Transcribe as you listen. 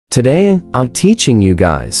Today, I'm teaching you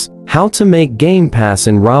guys how to make Gamepass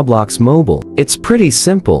in Roblox mobile. It's pretty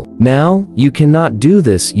simple. Now, you cannot do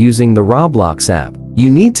this using the Roblox app. You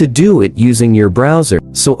need to do it using your browser.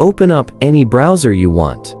 So open up any browser you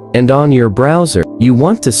want. And on your browser, you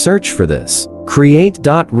want to search for this.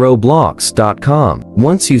 create.roblox.com.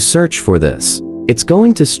 Once you search for this, it's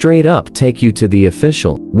going to straight up take you to the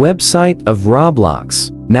official website of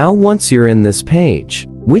Roblox. Now once you're in this page,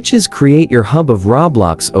 which is create your hub of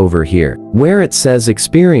Roblox over here, where it says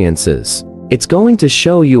experiences, it's going to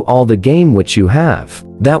show you all the game which you have,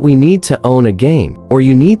 that we need to own a game, or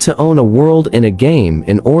you need to own a world in a game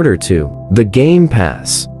in order to the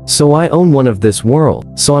Gamepass. So I own one of this world,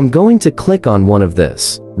 so I'm going to click on one of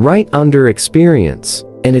this, right under experience,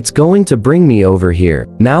 and it's going to bring me over here.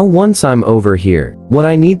 Now once I'm over here, what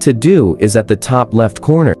I need to do is at the top left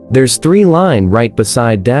corner, there's 3 line right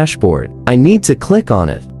beside dashboard. I need to click on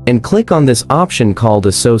it, and click on this option called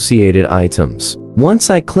associated items.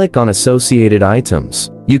 Once I click on associated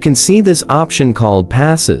items, you can see this option called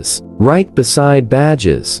passes, right beside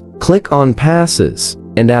badges. Click on passes,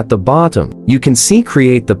 and at the bottom, you can see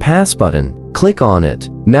create the pass button. Click on it.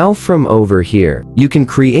 Now from over here, you can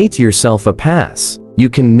create yourself a pass. You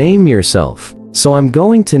can name yourself. So I'm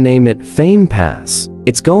going to name it Fame Pass.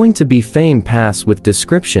 It's going to be Fame Pass with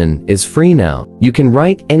description is free now. You can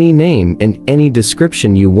write any name and any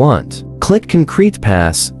description you want. Click Concrete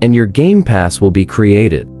Pass and your Game Pass will be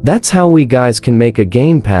created. That's how we guys can make a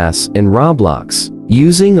Game Pass in Roblox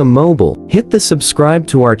using a mobile. Hit the subscribe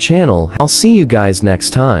to our channel. I'll see you guys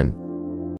next time.